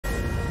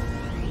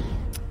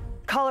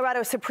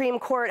Colorado Supreme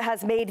Court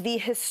has made the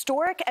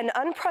historic and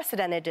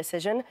unprecedented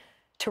decision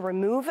to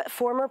remove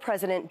former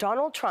President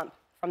Donald Trump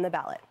from the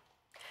ballot.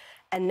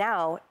 And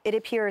now it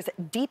appears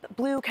deep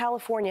blue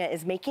California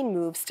is making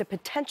moves to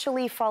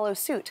potentially follow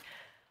suit,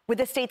 with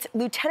the state's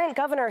lieutenant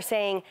governor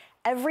saying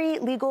every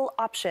legal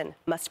option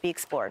must be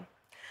explored.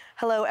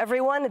 Hello,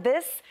 everyone.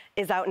 This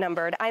is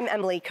Outnumbered. I'm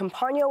Emily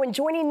Campagno, and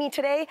joining me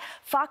today,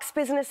 Fox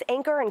Business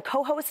anchor and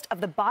co-host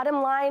of The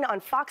Bottom Line on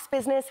Fox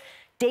Business,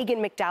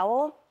 Dagan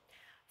McDowell,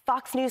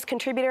 Fox News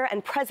contributor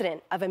and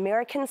president of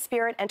American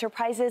Spirit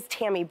Enterprises,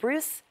 Tammy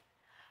Bruce,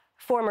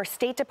 former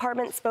State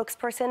Department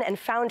spokesperson and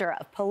founder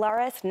of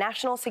Polaris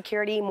National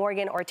Security,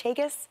 Morgan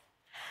Ortagus,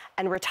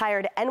 and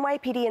retired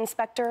NYPD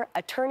inspector,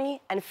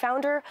 attorney, and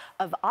founder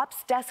of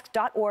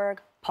OpsDesk.org,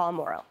 Paul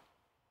Mauro.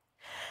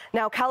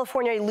 Now,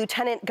 California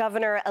Lieutenant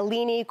Governor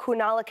Eleni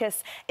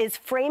Kounalakis is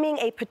framing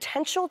a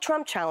potential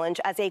Trump challenge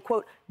as a,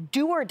 quote,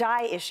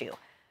 do-or-die issue,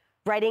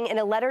 writing in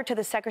a letter to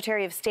the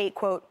Secretary of State,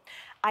 quote,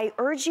 I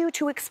urge you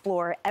to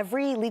explore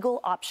every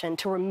legal option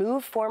to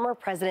remove former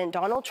President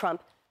Donald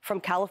Trump from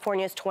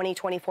California's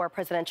 2024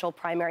 presidential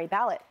primary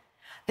ballot.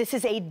 This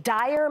is a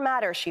dire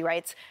matter, she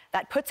writes,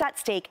 that puts at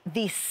stake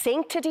the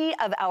sanctity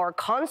of our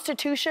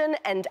Constitution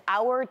and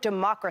our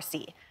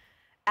democracy.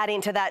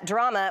 Adding to that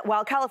drama,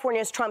 while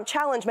California's Trump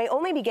challenge may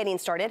only be getting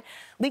started,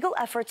 legal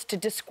efforts to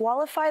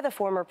disqualify the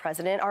former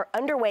president are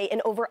underway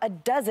in over a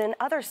dozen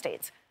other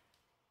states.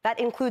 That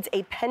includes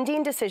a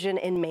pending decision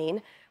in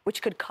Maine,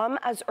 which could come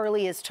as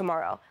early as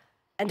tomorrow,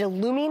 and a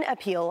looming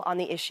appeal on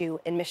the issue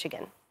in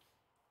Michigan.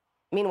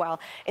 Meanwhile,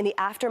 in the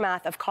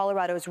aftermath of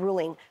Colorado's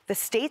ruling, the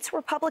state's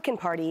Republican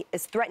Party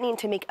is threatening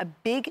to make a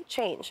big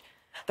change.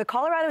 The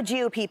Colorado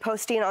GOP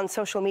posting on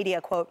social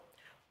media, quote,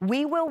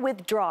 we will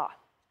withdraw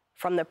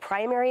from the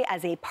primary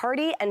as a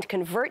party and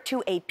convert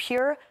to a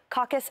pure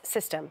caucus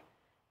system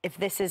if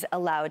this is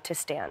allowed to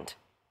stand.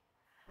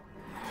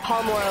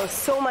 Paul Mauro,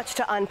 so much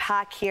to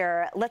unpack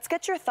here. Let's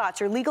get your thoughts,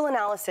 your legal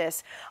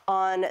analysis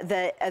on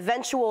the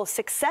eventual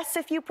success,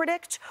 if you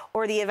predict,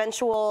 or the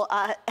eventual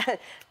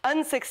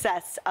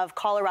unsuccess of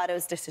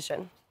Colorado's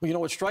decision. Well, you know,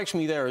 what strikes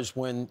me there is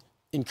when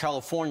in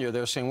California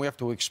they're saying we have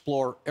to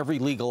explore every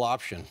legal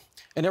option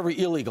and every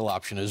illegal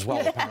option as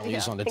well, apparently,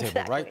 is on the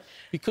table, right?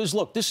 Because,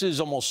 look, this is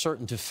almost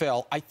certain to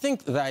fail. I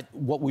think that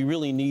what we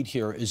really need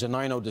here is a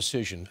 9-0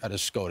 decision at a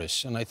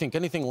SCOTUS, and I think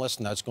anything less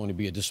than that's going to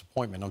be a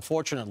disappointment.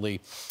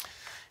 Unfortunately,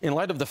 in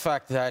light of the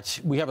fact that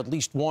we have at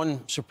least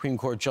one Supreme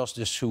Court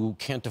justice who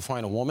can't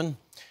define a woman,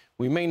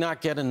 we may not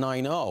get a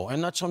 9-0.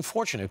 And that's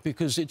unfortunate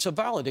because it's a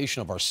validation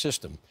of our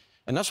system.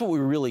 And that's what we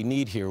really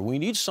need here. We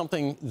need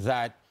something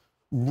that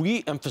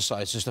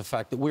re-emphasizes the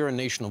fact that we're a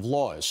nation of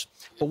laws.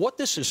 But what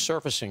this is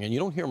surfacing, and you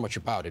don't hear much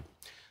about it,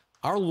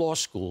 our law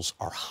schools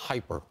are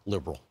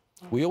hyper-liberal.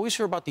 We always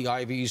hear about the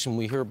Ivies, and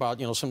we hear about,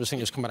 you know, some of the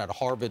things coming out of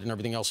Harvard and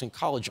everything else in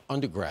college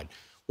undergrad.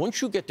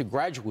 Once you get to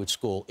graduate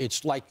school,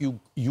 it's like you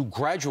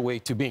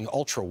graduate to being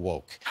ultra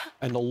woke.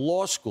 And the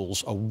law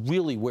schools are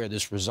really where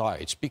this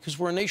resides because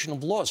we're a nation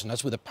of laws, and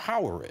that's where the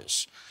power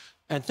is.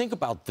 And think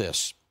about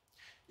this.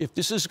 If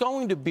this is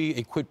going to be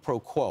a quid pro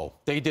quo,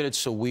 they did it,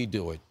 so we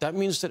do it. That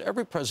means that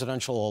every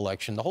presidential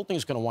election, the whole thing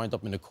is going to wind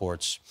up in the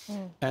courts.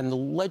 And the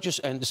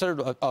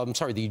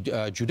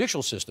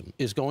judicial system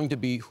is going to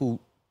be who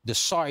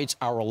decides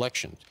our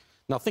election.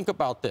 Now, think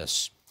about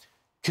this.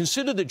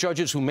 Consider the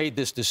judges who made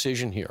this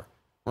decision here.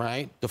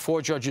 Right? The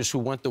 4 judges who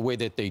went the way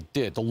that they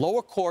did. The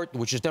lower court,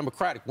 which is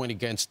Democratic, went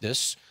against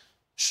this.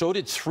 So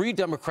did 3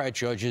 Democrat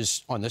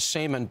judges on the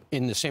same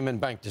in the same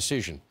en-banc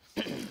decision.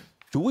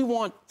 Do we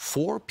want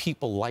 4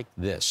 people like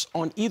this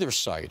on either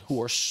side who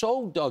are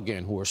so dug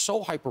in, who are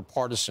so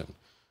hyper-partisan,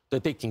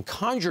 that they can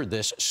conjure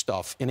this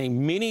stuff in a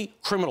mini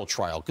criminal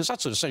trial? Because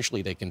that's what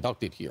essentially they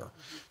conducted here.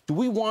 Do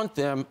we want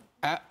them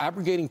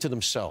abrogating to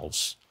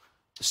themselves,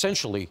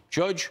 essentially,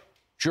 judge,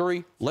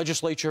 jury,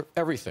 legislature,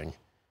 everything,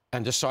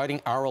 and deciding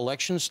our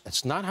elections?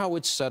 That's not how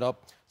it's set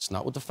up. It's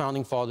not what the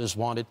Founding Fathers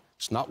wanted.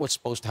 It's not what's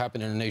supposed to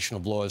happen in a nation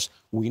of laws.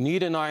 We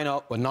need a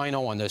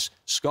 9-0 on this.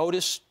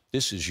 SCOTUS,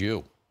 this is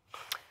you.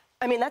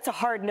 I mean, that's a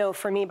hard no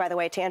for me, by the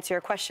way, to answer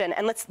your question.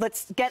 And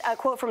let's get a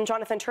quote from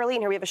Jonathan Turley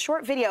in here. We have a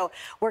short video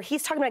where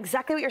he's talking about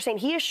exactly what you're saying.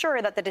 He is sure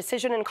that the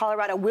decision in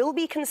Colorado will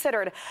be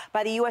considered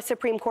by the U.S.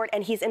 Supreme Court,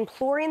 and he's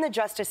imploring the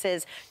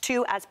justices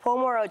to, as Paul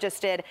Mauro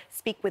just did,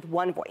 speak with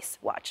one voice.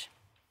 Watch.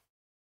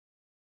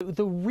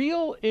 The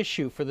real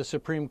issue for the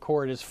Supreme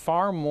Court is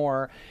far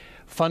more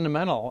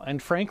fundamental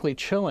and frankly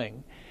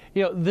chilling.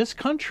 You know, this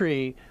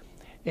country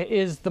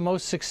is the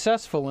most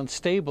successful and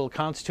stable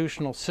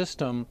constitutional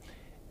system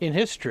in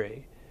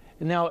history.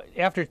 Now,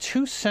 after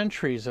 2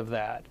 centuries of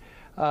that,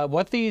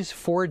 what these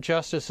 4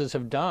 justices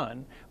have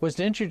done was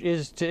to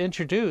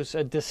introduce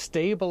a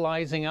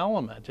destabilizing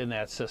element in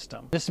that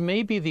system. This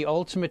may be the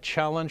ultimate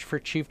challenge for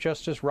Chief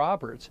Justice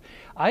Roberts.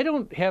 I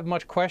don't have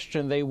much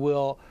question they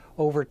will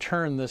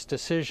overturn this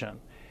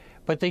decision,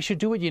 but they should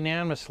do it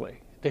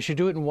unanimously. They should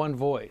do it in one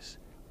voice,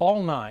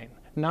 all 9,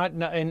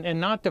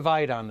 and not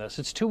divide on this.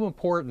 It's too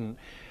important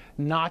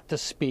not to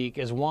speak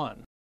as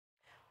one.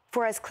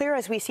 For as clear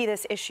as we see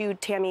this issue,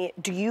 Tammy,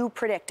 do you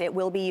predict it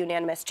will be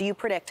unanimous? Do you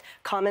predict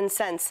common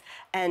sense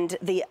and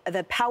the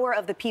power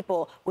of the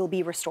people will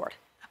be restored?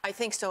 I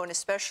think so, and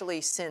especially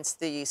since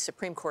the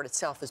Supreme Court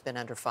itself has been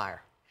under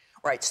fire.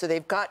 Right, so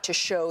they've got to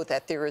show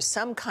that there is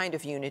some kind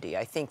of unity.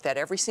 I think that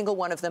every single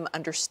one of them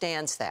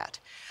understands that.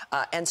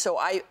 And so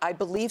I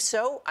believe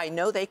so. I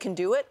know they can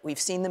do it. We've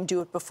seen them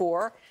do it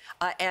before.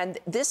 And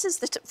this is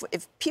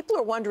if people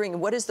are wondering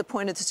what is the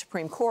point of the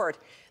Supreme Court,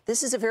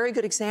 this is a very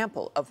good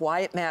example of why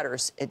it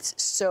matters. It's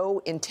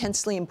so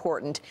intensely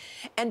important.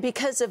 And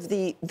because of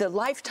the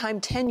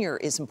lifetime tenure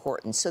is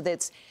important, so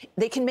that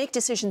they can make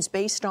decisions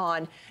based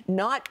on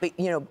not,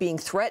 being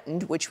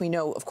threatened, which we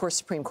know, of course,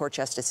 Supreme Court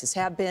justices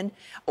have been,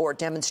 or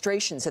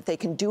demonstrations, that they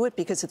can do it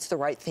because it's the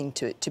right thing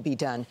to be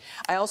done.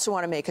 I also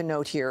want to make a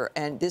note here,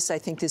 and I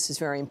think this is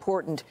very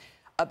important,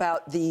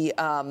 about the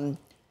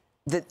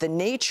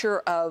nature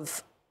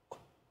of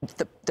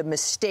the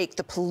mistake,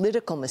 the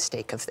political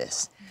mistake of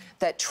this.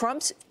 That Ron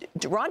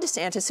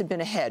DeSantis had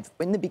been ahead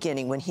in the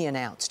beginning when he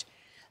announced.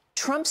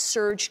 Trump's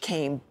surge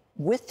came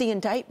with the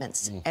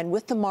indictments and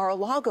with the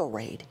Mar-a-Lago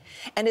raid.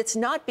 And it's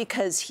not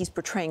because he's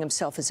portraying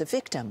himself as a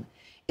victim.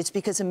 It's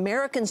because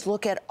Americans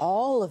look at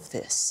all of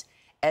this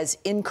as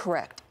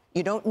incorrect.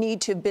 You don't need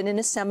to have been in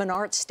a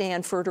seminar at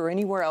Stanford or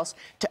anywhere else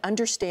to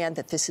understand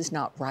that this is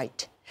not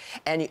right.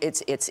 And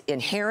it's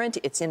inherent,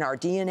 it's in our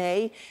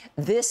DNA.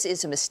 This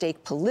is a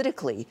mistake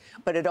politically,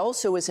 but it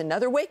also is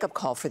another wake-up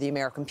call for the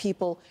American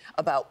people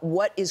about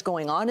what is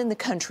going on in the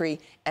country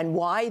and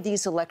why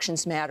these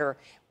elections matter,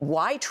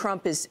 why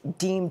Trump is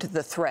deemed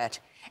the threat.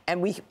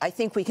 And I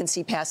think we can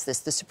see past this.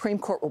 The Supreme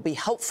Court will be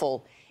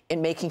helpful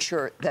in making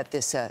sure that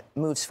this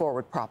moves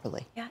forward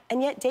properly. Yeah,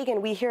 and yet,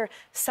 Dagan, we hear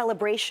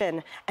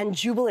celebration and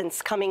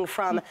jubilance coming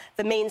from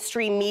the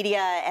mainstream media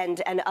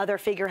and other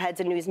figureheads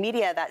in news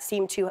media that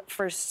seem to,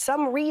 for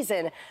some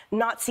reason,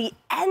 not see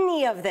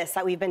any of this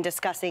that we've been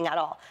discussing at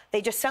all.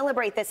 They just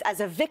celebrate this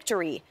as a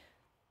victory.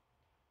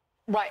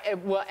 Right,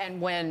 well,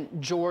 and when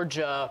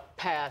Georgia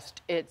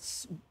passed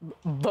its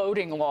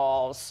voting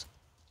laws,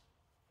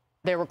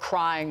 they were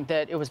crying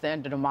that it was the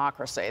end of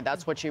democracy.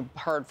 That's what you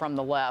heard from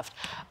the left.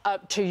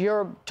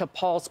 To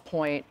Paul's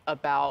point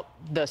about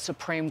the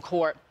Supreme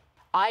Court,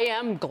 I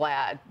am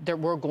glad that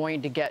we're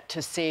going to get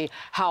to see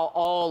how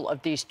all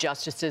of these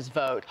justices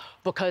vote,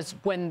 because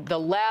when the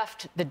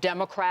left, the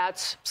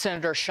Democrats,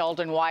 Senator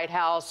Sheldon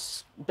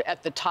Whitehouse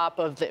at the top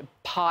of the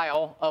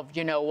pile of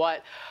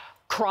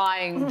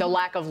crying the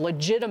lack of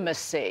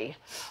legitimacy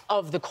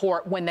of the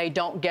court when they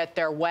don't get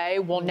their way.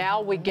 Well,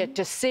 now we get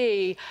to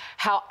see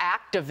how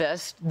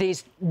activist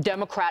these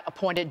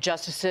Democrat-appointed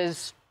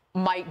justices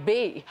might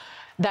be.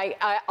 They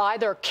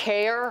either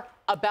care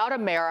about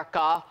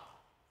America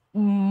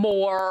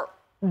more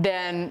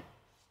than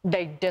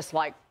they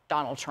dislike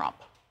Donald Trump,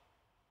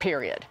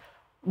 period.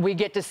 We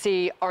get to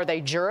see, are they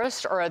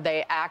jurists or are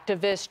they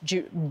activists,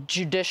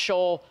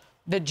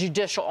 the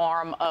judicial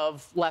arm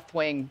of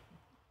left-wing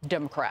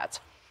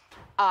Democrats.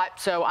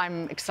 So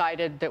I'm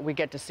excited that we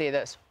get to see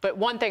this. But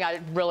one thing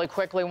I really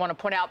quickly want to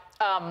point out,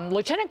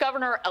 Lieutenant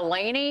Governor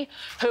Elaney,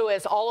 who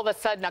is all of a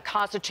sudden a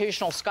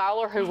constitutional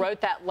scholar who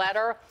wrote that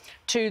letter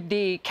to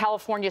the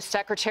California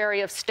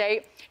Secretary of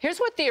State. Here's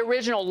what the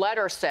original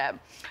letter said.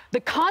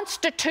 The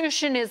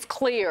Constitution is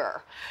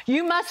clear.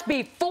 You must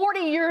be 40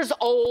 years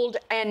old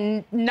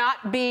and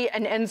not be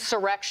an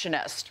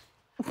insurrectionist.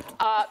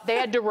 They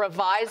had to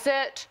revise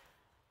it,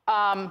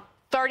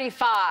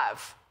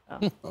 35.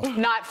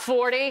 Not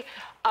 40.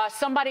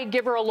 Somebody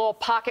give her a little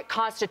pocket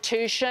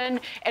constitution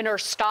in her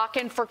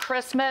stocking for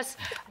Christmas.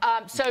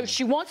 So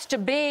she wants to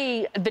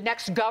be the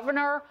next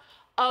governor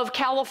of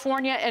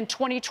California in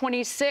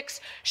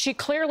 2026. She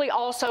clearly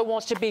also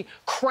wants to be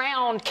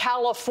crowned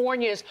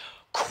California's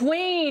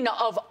queen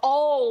of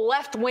all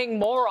left-wing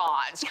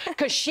morons,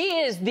 because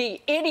she is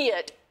the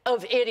idiot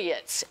of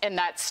idiots in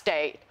that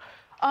state.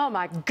 Oh,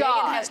 my God.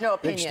 Dagan has no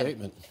opinion. Big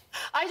statement.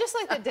 I just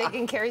like that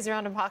Dagan carries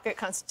around a pocket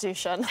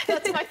constitution.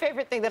 That's my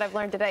favorite thing that I've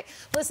learned today.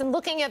 Listen,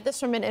 looking at this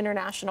from an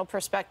international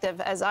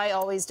perspective, as I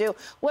always do,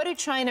 what do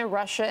China,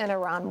 Russia, and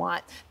Iran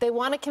want? They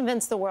want to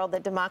convince the world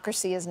that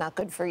democracy is not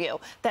good for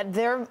you, that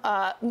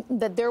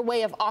their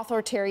way of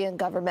authoritarian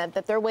government,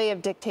 that their way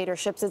of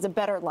dictatorships is a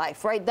better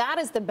life, right? That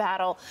is the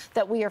battle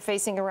that we are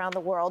facing around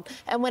the world.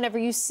 And whenever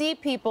you see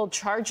people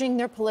charging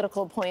their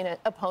political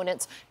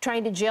opponents,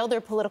 trying to jail their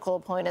political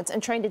opponents,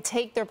 and trying to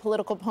take their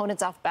political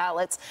opponents off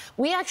ballots,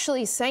 we actually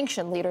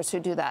sanction leaders who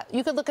do that.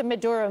 You could look at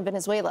Maduro in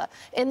Venezuela.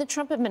 In the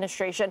Trump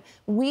administration,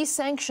 we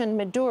sanctioned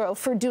Maduro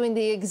for doing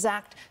the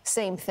exact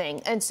same thing.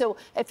 And so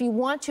if you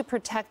want to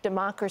protect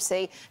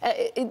democracy,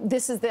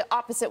 this is the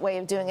opposite way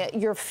of doing it.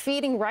 You're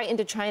feeding right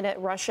into China,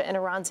 Russia, and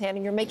Iran's hand,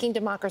 and you're making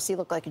democracy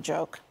look like a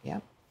joke. Yeah.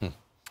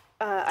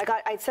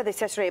 I said this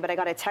yesterday, but I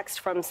got a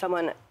text from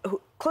someone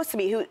close to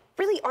me who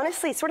really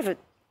honestly sort of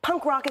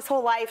punk rock his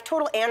whole life,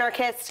 total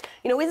anarchist,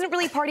 isn't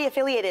really party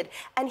affiliated.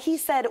 And he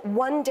said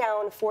 1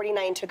 down,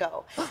 49 to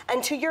go.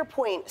 And to your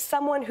point,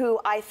 someone who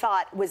I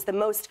thought was the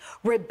most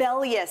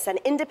rebellious and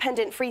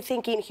independent,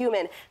 free-thinking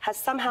human has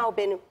somehow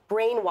been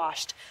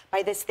brainwashed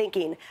by this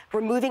thinking,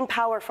 removing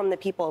power from the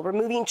people,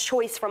 removing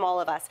choice from all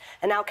of us.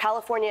 And now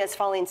California is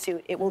following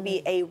suit. It will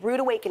be a rude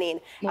awakening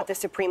at the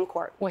Supreme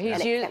Court. Well,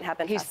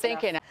 he's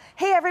thinking.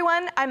 Hey,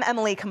 everyone, I'm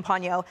Emily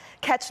Campagno.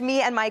 Catch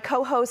me and my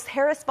co-hosts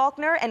Harris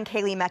Faulkner and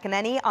Kaylee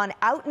McEnany on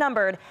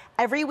Outnumbered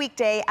every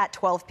weekday at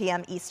 12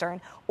 p.m.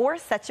 Eastern, or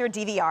set your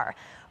DVR.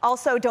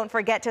 Also, don't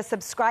forget to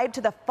subscribe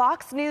to the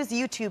Fox News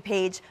YouTube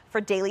page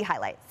for daily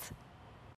highlights.